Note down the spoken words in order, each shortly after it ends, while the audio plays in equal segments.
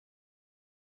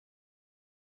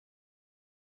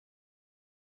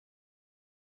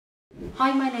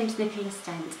Hi, my name's Nicola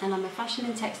and I'm a Fashion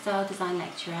and Textile Design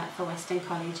Lecturer for Weston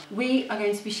College. We are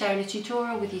going to be sharing a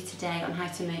tutorial with you today on how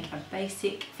to make a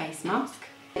basic face mask.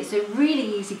 It's a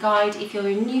really easy guide. If you're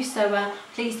a new sewer,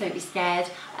 please don't be scared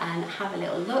and have a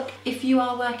little look. If you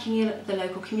are working in the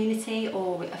local community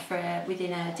or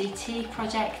within a DT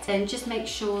project, then just make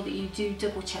sure that you do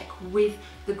double check with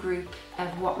the group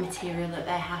of what material that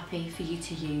they're happy for you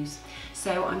to use.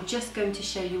 So I'm just going to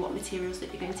show you what materials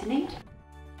that you're going to need.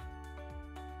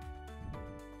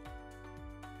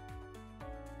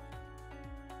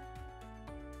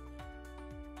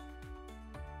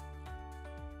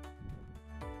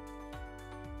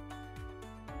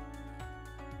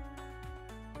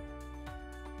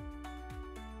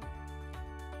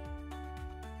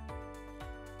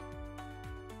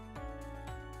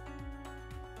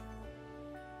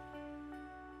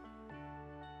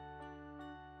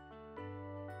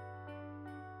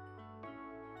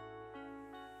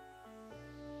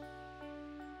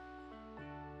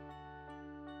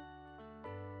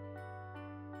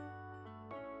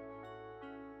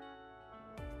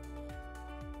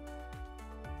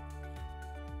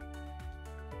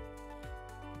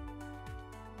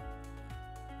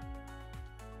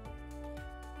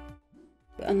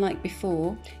 Unlike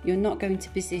before, you're not going to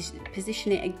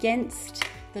position it against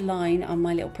the line on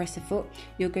my little presser foot.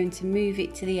 You're going to move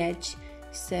it to the edge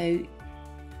so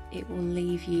it will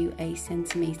leave you a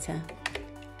centimetre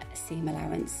seam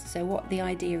allowance. So what the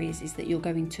idea is that you're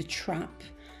going to trap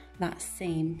that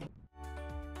seam.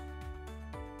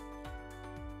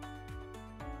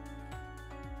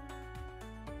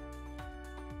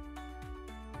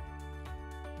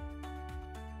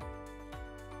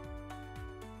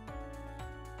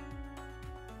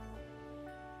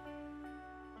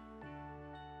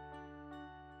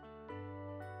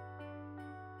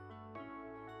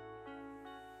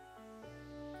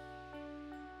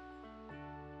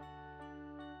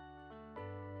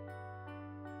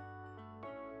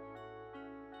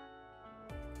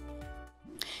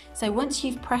 So once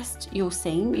you've pressed your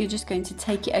seam, you're just going to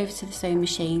take it over to the sewing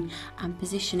machine and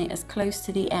position it as close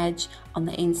to the edge on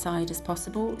the inside as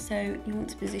possible. So you want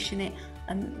to position it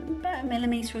about 1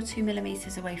 millimetre or 2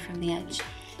 millimetres away from the edge,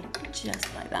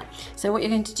 just like that. So what you're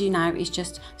going to do now is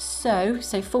just sew,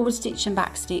 so forward stitch and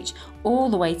back stitch all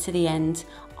the way to the end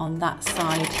on that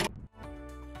side.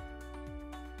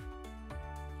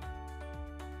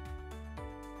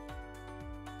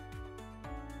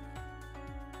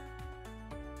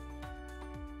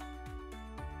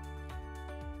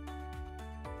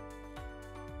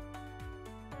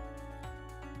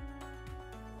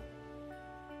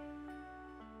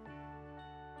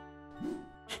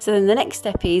 So then the next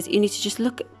step is you need to just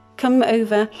come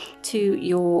over to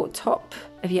your top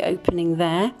of your opening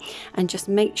there and just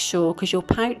make sure, because your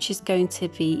pouch is going to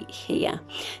be here.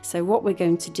 So what we're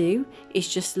going to do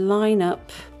is just line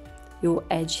up your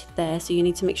edge there. So you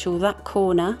need to make sure that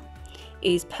corner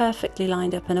is perfectly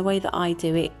lined up, and the way that I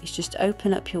do it is just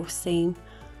open up your seam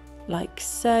like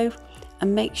so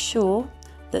and make sure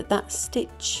that that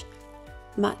stitch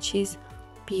matches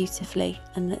beautifully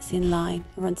and that's in line,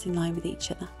 runs in line with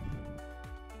each other.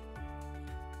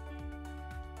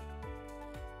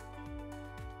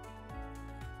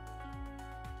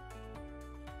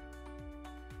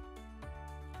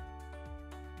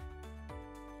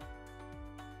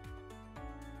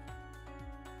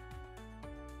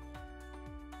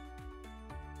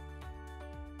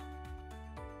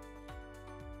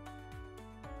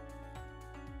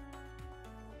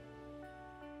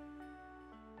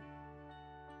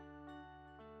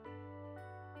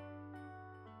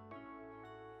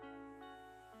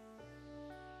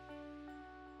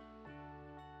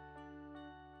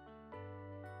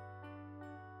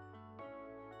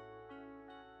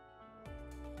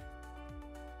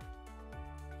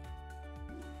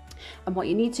 And what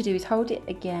you need to do is hold it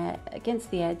again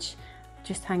against the edge,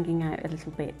 just hanging out a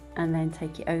little bit, and then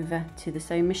take it over to the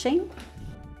sewing machine.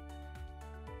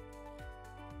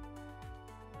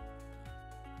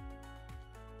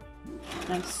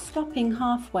 Now stopping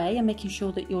halfway and making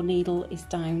sure that your needle is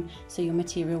down so your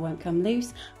material won't come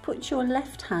loose, put your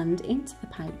left hand into the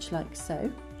pouch like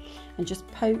so and just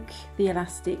poke the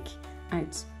elastic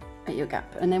out at your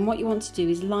gap, and then what you want to do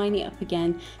is line it up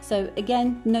again. So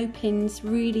again, no pins,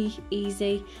 really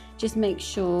easy. Just make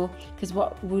sure, because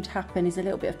what would happen is a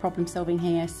little bit of problem solving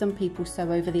here. Some people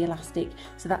sew over the elastic,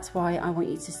 so that's why I want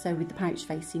you to sew with the pouch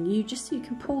facing you, just so you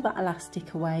can pull that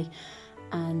elastic away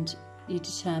and you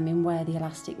determine where the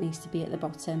elastic needs to be at the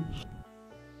bottom.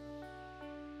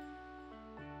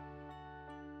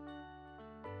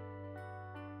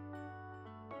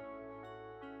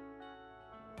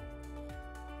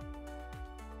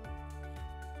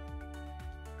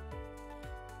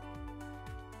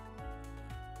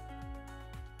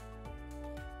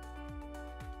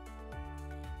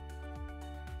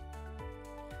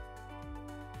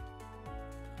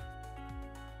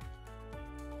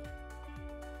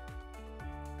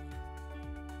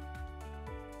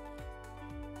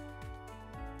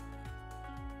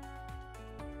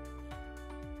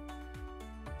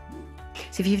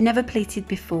 So if you've never pleated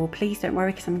before, please don't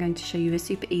worry, because I'm going to show you a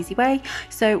super easy way.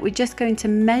 So we're just going to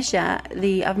measure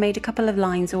I've made a couple of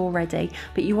lines already,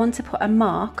 but you want to put a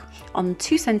mark on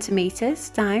 2 centimeters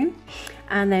down,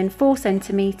 and then 4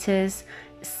 centimeters,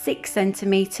 6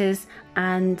 centimeters,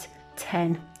 and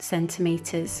 10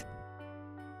 centimeters.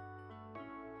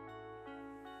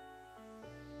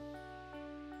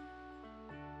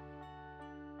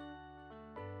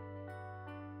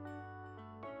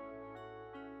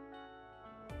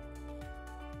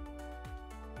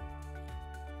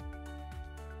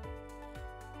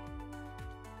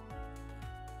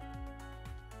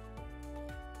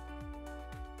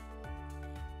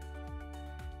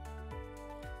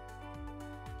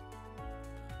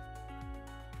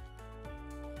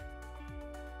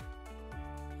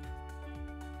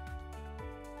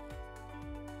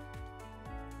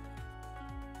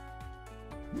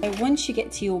 So once you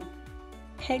get to your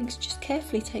pegs, just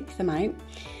carefully take them out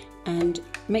and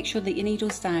make sure that your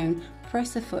needle's down.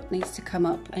 Press the foot needs to come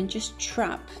up and just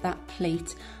trap that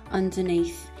pleat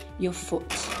underneath your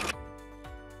foot.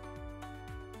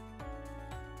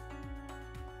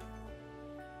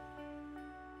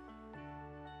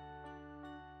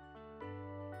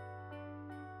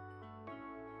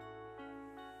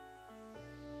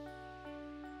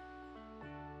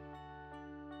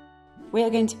 We are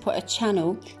going to put a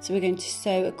channel, so we're going to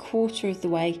sew 1/4 of the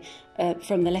way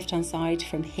from the left hand side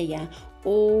from here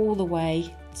all the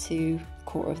way to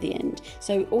 1/4 of the end.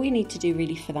 So all you need to do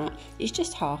really for that is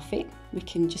just half it. We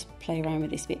can just play around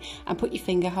with this bit and put your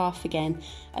finger half again,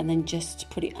 and then just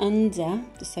put it under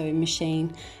the sewing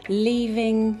machine,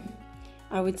 leaving,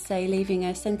 I would say, leaving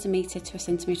 1 centimetre to 1.5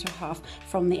 centimetres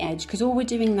from the edge, because all we're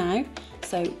doing now,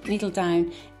 so needle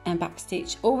down and back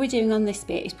stitch, all we're doing on this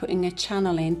bit is putting a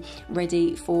channel in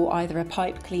ready for either a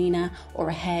pipe cleaner or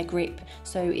a hair grip,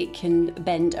 so it can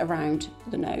bend around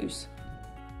the nose.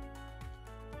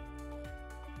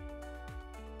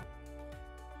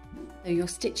 So your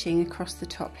stitching across the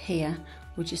top here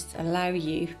will just allow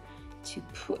you to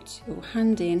put your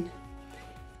hand in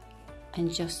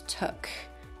and just tuck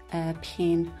a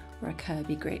pin or a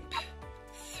Kirby grip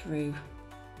through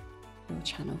your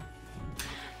channel.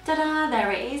 Ta-da,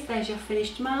 there it is, there's your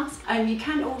finished mask. You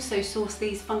can also source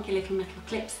these funky little metal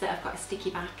clips that have got a sticky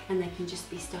back, and they can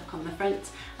just be stuck on the front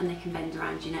and they can bend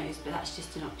around your nose, but that's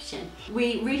just an option.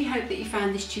 We really hope that you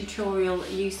found this tutorial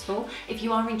useful. If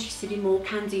you are interested in more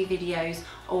can-do videos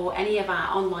or any of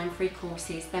our online free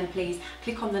courses, then please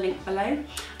click on the link below,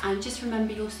 and just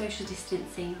remember your social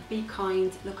distancing, be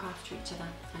kind, look after each other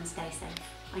and stay safe.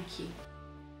 Thank you.